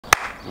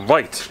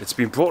Right, it's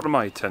been brought to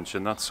my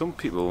attention that some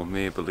people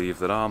may believe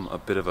that I'm a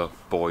bit of a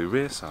boy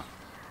racer.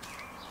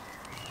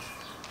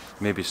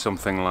 Maybe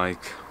something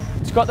like...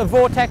 It's got the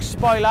Vortex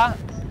spoiler,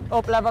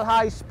 up level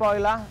high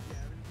spoiler,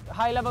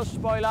 high level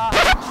spoiler.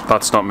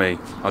 That's not me.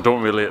 I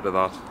don't relate to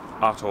that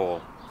at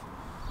all.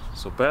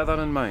 So bear that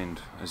in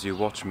mind as you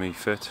watch me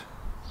fit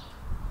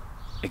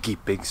a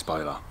big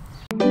spoiler.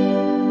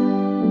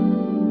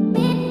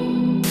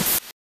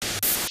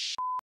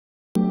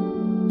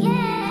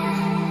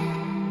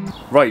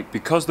 Right,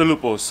 because the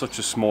Lupo is such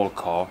a small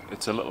car,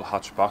 it's a little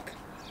hatchback,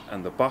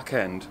 and the back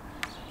end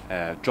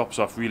drops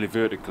off really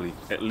vertically.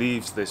 It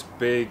leaves this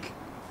big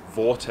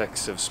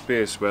vortex of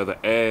space where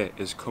the air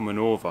is coming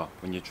over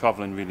when you're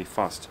travelling really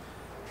fast.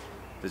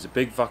 There's a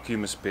big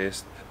vacuum of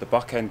space, the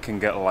back end can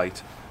get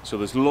light, so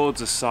there's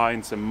loads of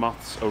science and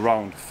maths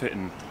around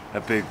fitting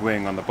a big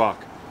wing on the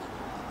back.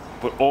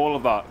 But all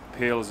of that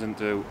pales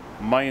into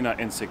minor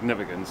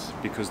insignificance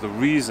because the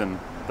reason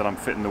that I'm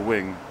fitting the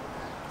wing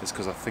is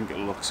because I think it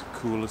looks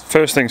cool.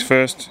 First things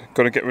first,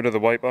 got to get rid of the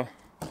wiper.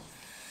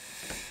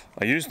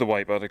 I used the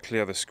wiper to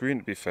clear the screen,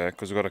 to be fair,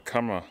 because we've got a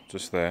camera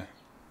just there.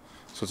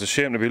 So it's a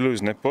shame to be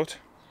losing it, but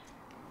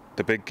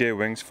the big gear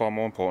wing's far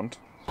more important.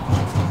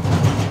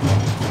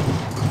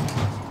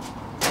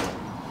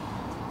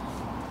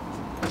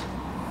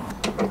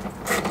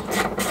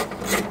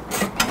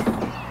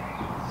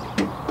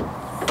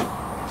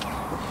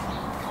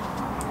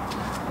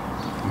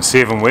 I'm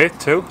saving weight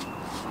too.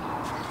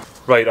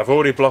 Right, I've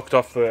already blocked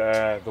off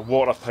the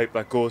water pipe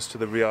that goes to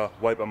the rear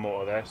wiper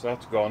motor there, so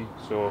that's gone,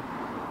 so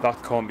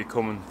that can't be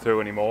coming through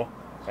anymore.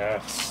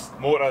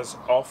 Motor's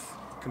off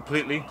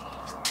completely,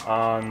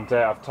 and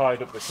I've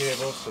tied up the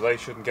cables so they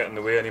shouldn't get in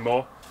the way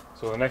anymore.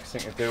 So the next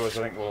thing to do is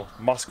I think we'll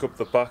mask up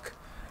the back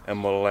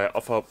and we'll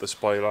offer up the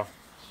spoiler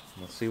and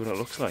we'll see what it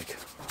looks like.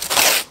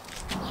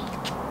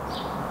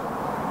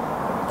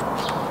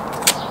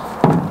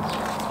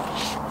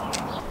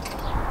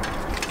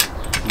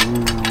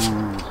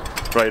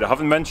 Right, I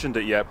haven't mentioned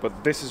it yet,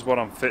 but this is what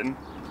I'm fitting.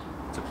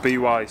 It's a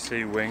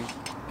BYC wing,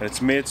 and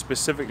it's made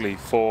specifically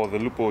for the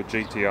Lupo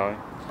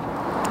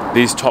GTI.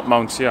 These top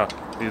mounts here,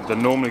 they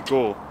normally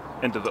go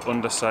into the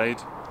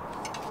underside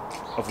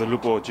of the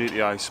Lupo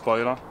GTI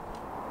spoiler.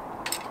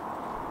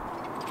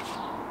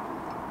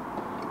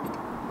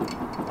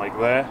 Like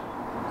there.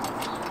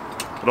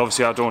 But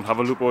obviously I don't have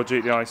a Lupo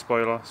GTI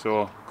spoiler,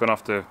 so I'm going to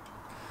have to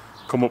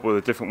come up with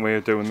a different way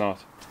of doing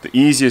that. The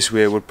easiest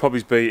way would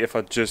probably be if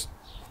I just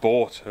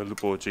bought a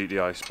Lupo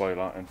GTI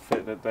spoiler and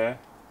fitted it there,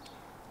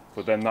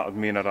 but then that would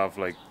mean I'd have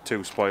like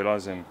two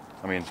spoilers, and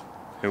I mean,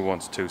 who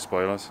wants two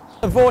spoilers?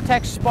 The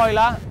Vortex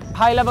spoiler,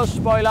 high level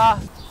spoiler.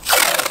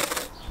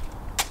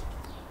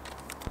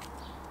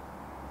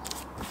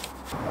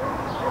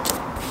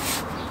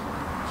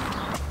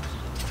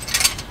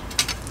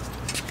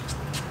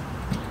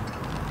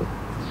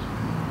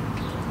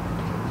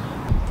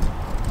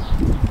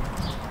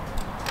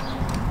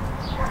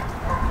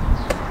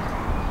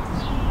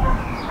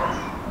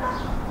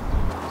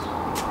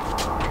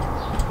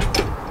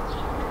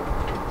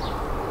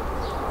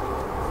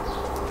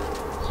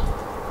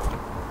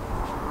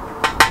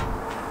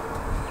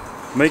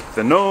 Make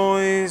the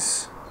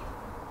noise!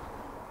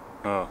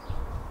 Oh,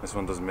 this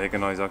one doesn't make a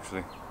noise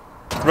actually.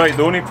 Right,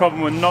 the only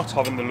problem with not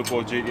having the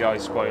Lupo GTI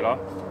spoiler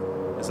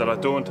is that I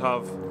don't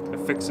have a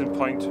fixing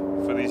point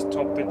for these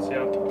top bits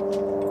here,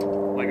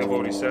 like I've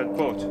already said,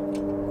 but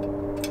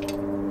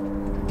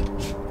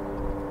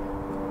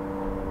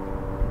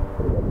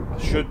I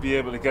should be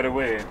able to get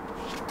away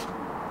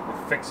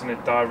with fixing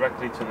it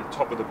directly to the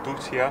top of the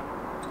boot here.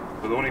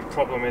 But the only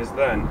problem is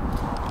then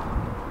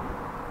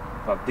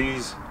that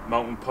these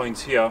mounting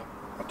points here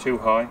are too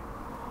high,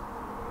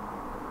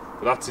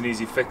 but that's an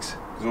easy fix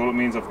because all it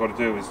means I've got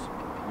to do is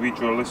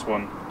re-drill this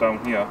one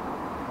down here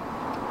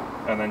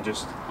and then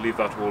just leave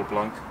that hole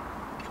blank,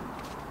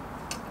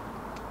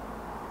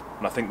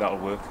 and I think that'll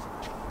work.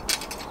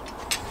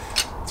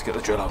 Let's get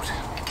the drill out.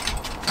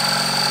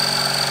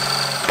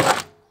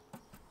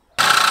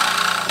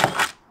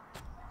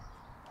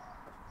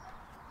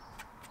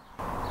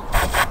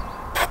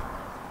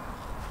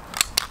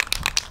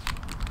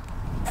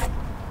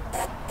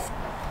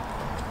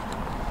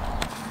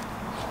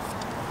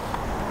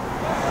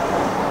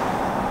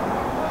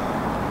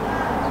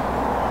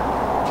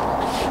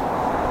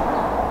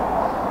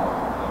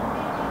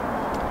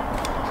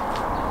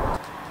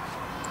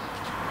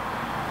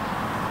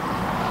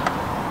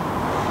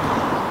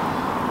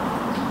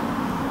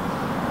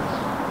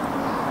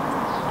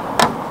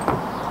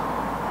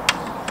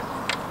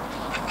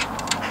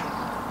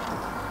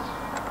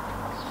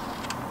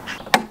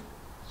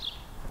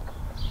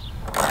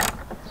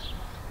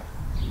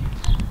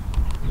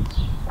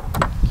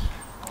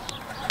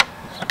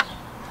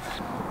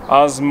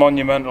 As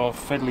monumental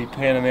fiddly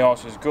pain in the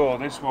arses go,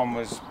 this one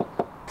was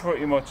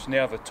pretty much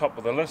near the top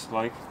of the list.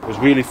 Like, it was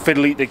really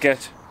fiddly to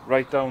get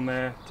right down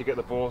there to get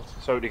the bolt,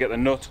 to get the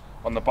nut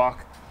on the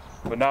back.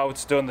 But now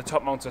it's done, the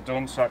top mounts are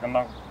done, so I can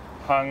now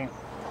hang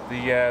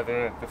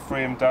the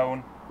frame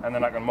down, and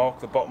then I can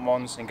mark the bottom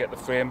ones and get the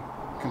frame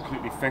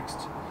completely fixed.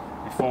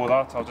 before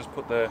that I'll just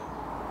put the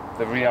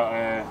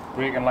rear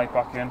braking light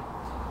back in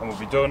and we'll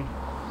be done.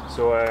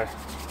 So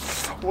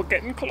we're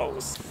getting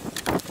close.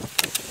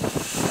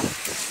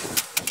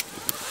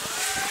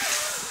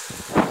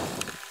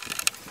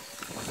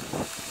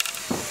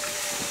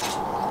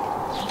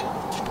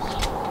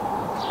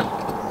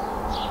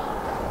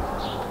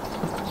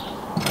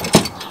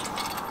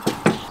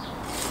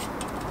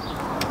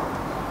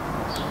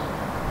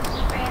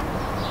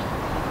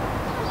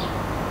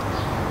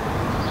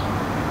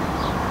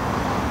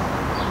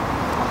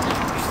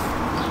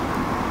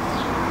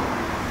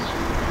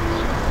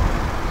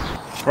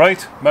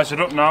 Right,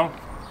 measured up now,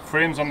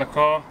 frames on the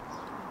car,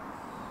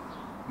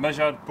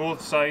 measured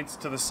both sides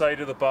to the side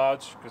of the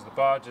badge, because the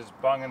badge is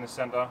bang in the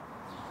centre,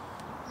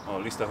 or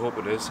at least I hope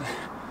it is.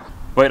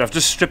 Right, I've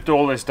just stripped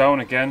all this down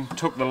again,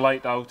 took the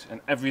light out and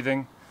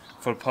everything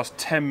for the past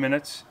 10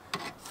 minutes,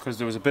 because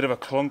there was a bit of a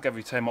clunk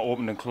every time I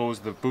opened and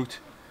closed the boot,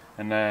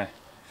 and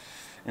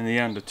in the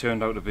end it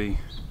turned out to be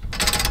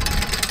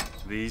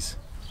these.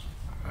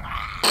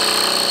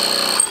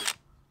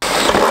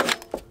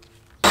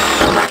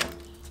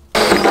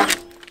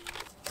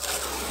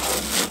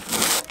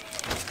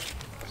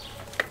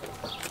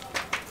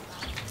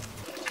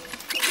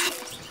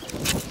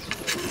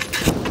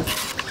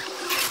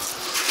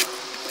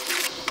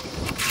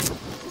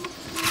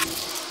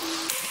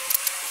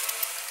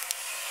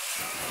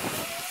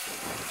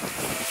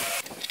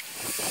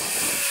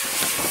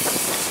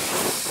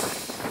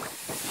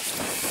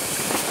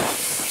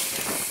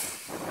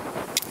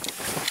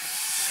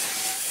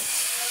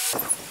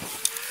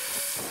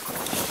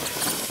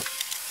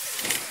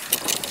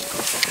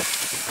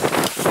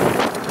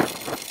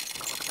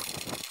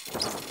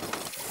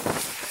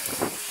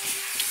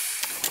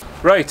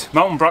 Right,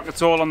 mountain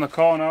brackets all on the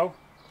car now,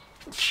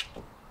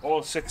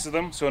 all 6 of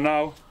them, so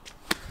now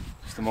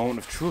it's the moment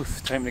of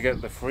truth, time to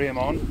get the frame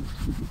on,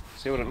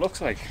 see what it looks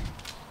like.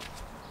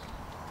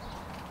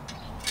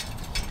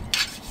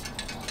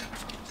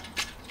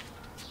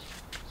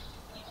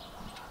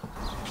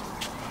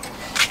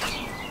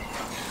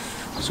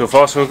 So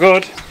far so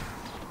good.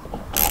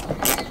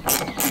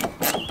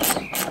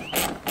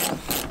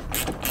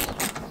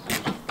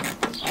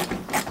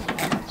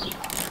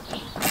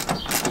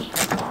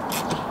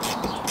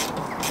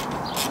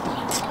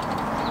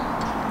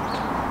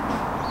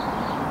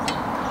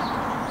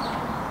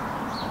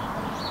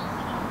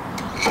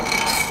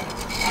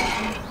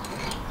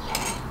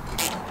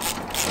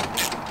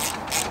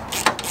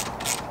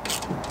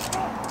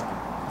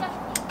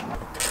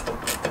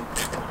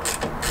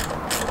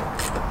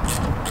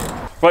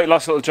 Right,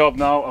 last little job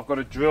now. I've got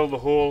to drill the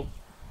hole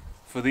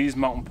for these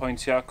mounting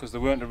points here because they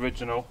weren't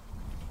original.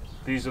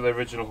 These are the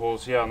original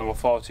holes here and they were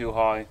far too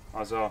high,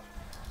 as I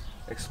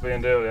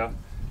explained earlier.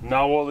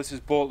 Now all this is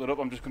bolted up,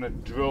 I'm just going to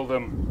drill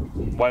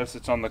them whilst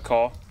it's on the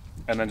car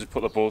and then just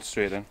put the bolts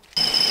straight in.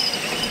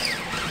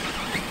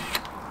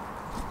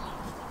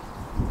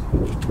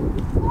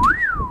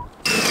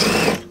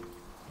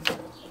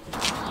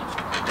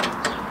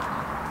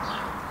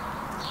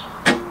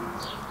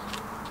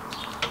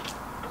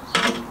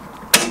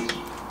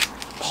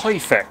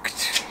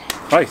 Perfect.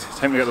 Right,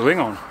 time to get the wing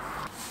on.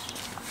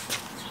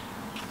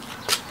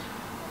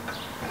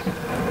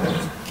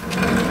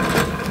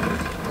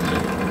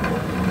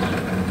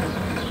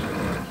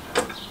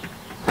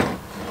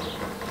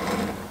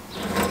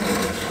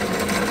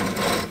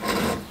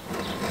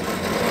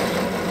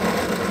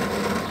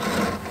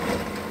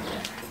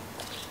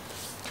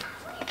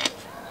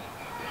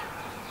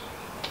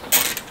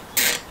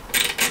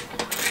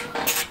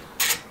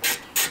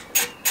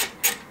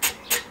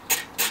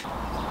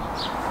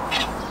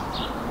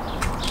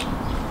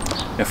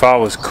 If I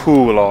was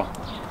cool or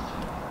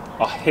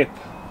hip,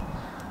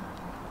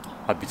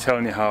 I'd be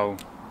telling you how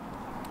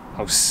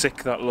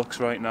sick that looks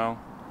right now.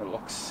 It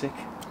looks sick,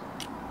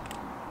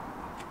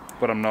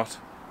 but I'm not.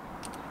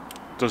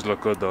 It does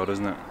look good though,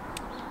 doesn't it?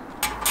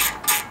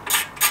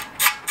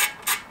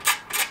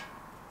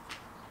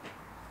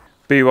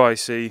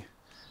 BYC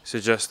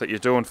suggests that you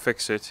don't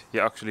fix it, you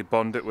actually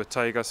bond it with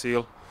Tiger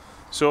Seal.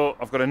 So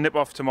I've got to nip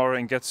off tomorrow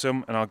and get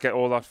some, and I'll get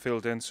all that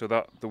filled in so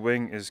that the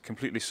wing is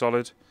completely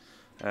solid.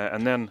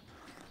 And then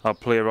I'll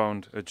play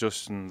around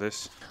adjusting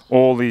this.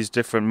 All these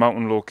different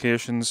mounting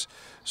locations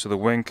so the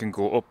wing can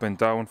go up and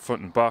down,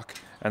 front and back.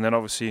 And then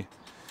obviously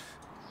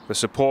the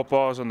support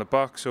bars on the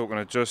back, so we're going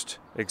to adjust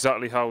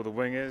exactly how the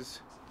wing is.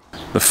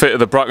 The fit of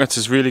the brackets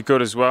is really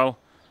good as well,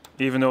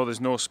 even though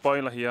there's no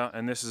spoiler here,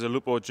 and this is a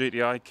Lupo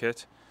GTI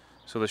kit.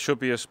 So there should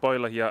be a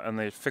spoiler here and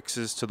it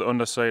fixes to the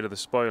underside of the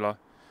spoiler.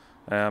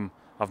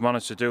 I've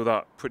managed to do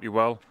that pretty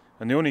well.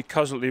 And the only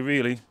casualty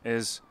really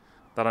is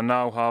that I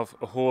now have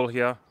a hole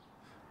here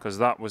because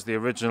that was the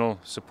original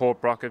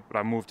support bracket, but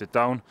I moved it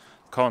down.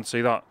 Can't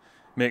see that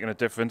making a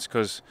difference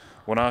because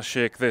when I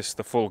shake this,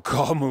 the full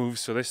car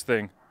moves. So this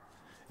thing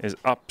is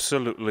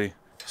absolutely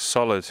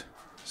solid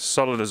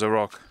as a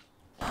rock.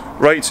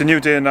 Right, it's a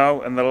new day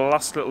now, and the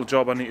last little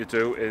job I need to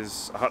do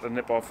is I had to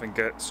nip off and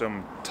get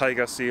some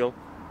Tiger Seal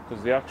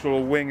because the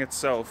actual wing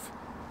itself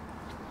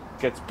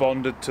gets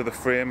bonded to the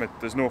frame.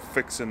 There's no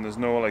fixing, there's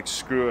no like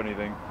screw or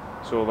anything.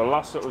 So the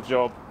last little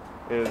job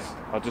is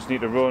I just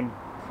need to run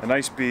a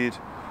nice bead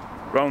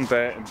round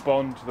there and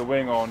bond the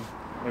wing on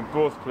in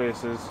both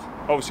places.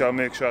 Obviously I'll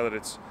make sure that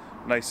it's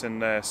nice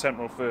and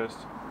central first,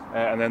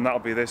 and then that'll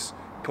be this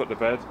put to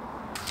bed.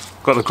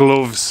 Got the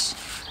gloves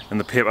and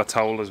the paper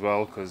towel as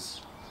well,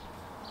 because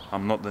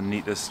I'm not the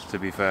neatest, to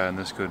be fair, and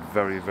this could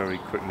very, very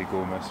quickly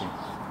go messy.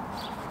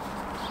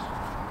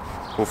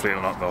 Hopefully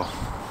it'll not though.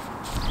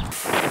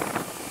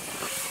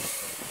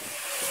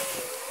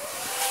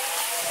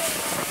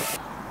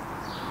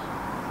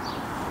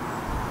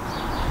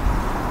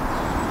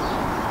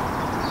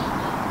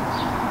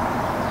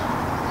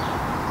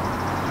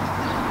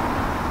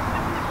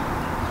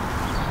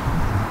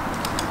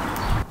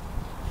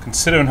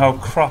 Considering how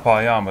crap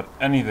I am at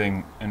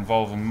anything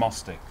involving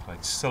mastic,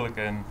 like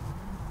silicon,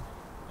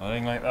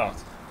 anything like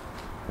that,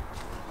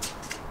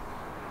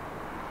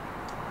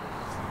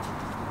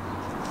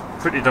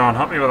 pretty darn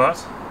happy with that.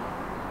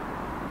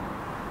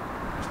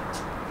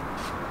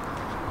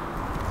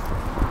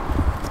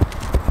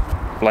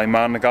 Blind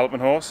man and the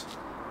galloping horse.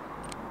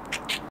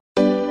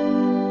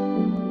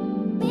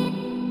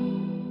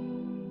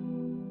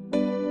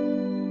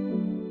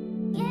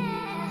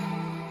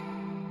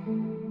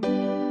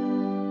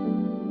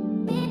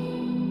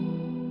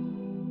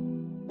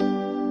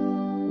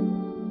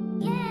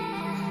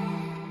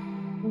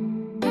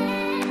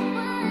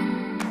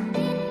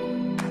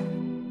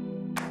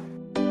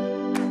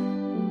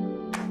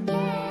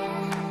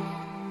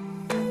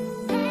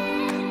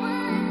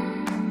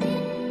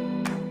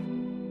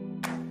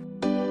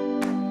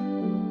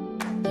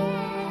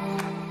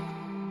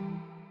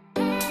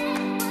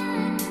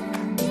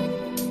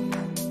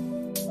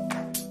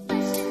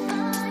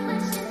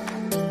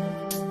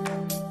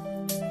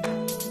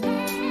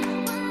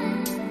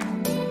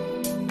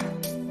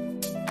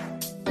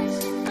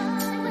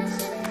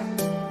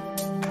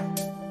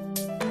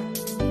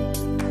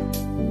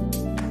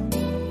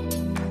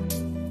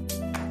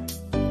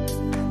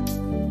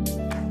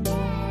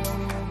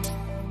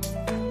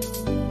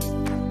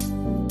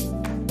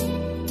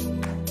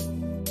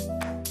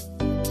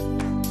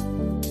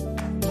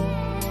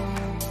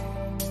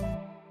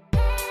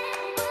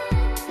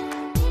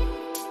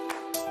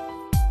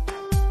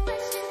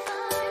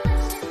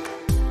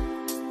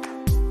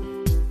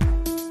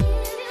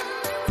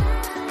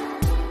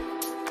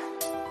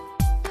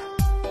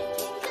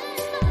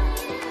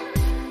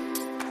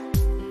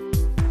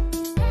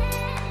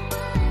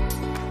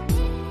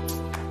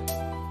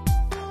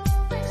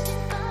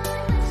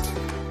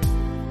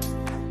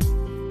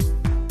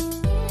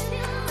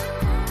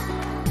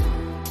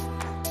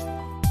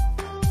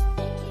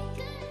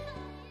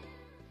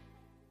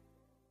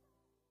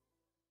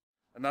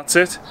 And that's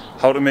it.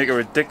 How to make a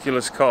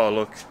ridiculous car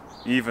look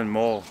even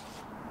more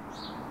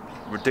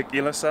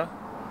ridiculous.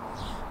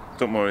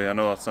 Don't worry, I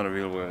know that's not a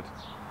real word.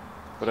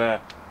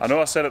 But I know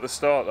I said at the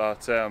start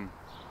that I'm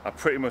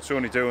pretty much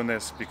only doing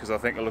this because I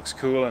think it looks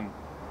cool, and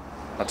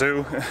I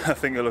do. I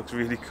think it looks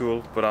really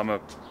cool, but I'm a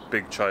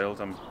big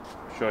child. I'm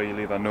sure you'll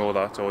either know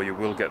that or you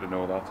will get to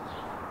know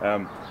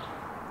that.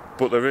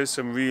 But there is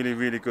some really,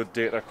 really good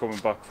data coming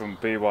back from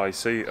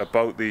BYC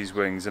about these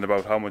wings and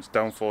about how much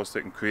downforce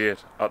they can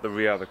create at the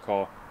rear of the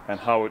car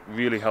and how it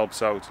really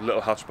helps out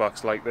little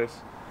hatchbacks like this.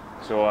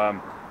 So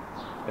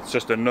it's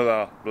just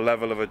another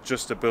level of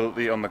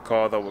adjustability on the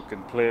car that we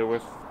can play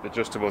with.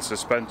 Adjustable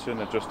suspension,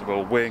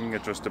 adjustable wing,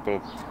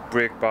 adjustable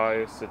brake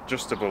bias,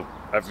 adjustable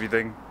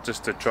everything,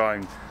 just to try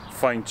and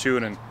fine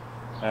tune and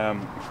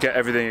get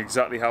everything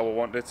exactly how we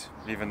want it,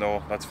 even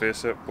though, let's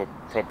face it, we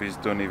probably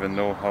don't even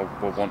know how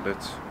we want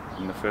it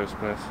in the first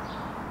place.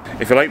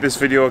 If you like this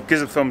video,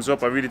 give it a thumbs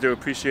up, I really do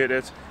appreciate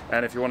it.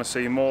 And if you want to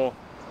see more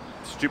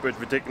stupid,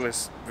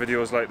 ridiculous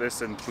videos like this,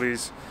 then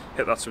please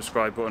hit that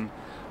subscribe button.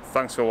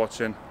 Thanks for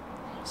watching,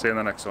 see you in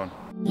the next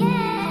one.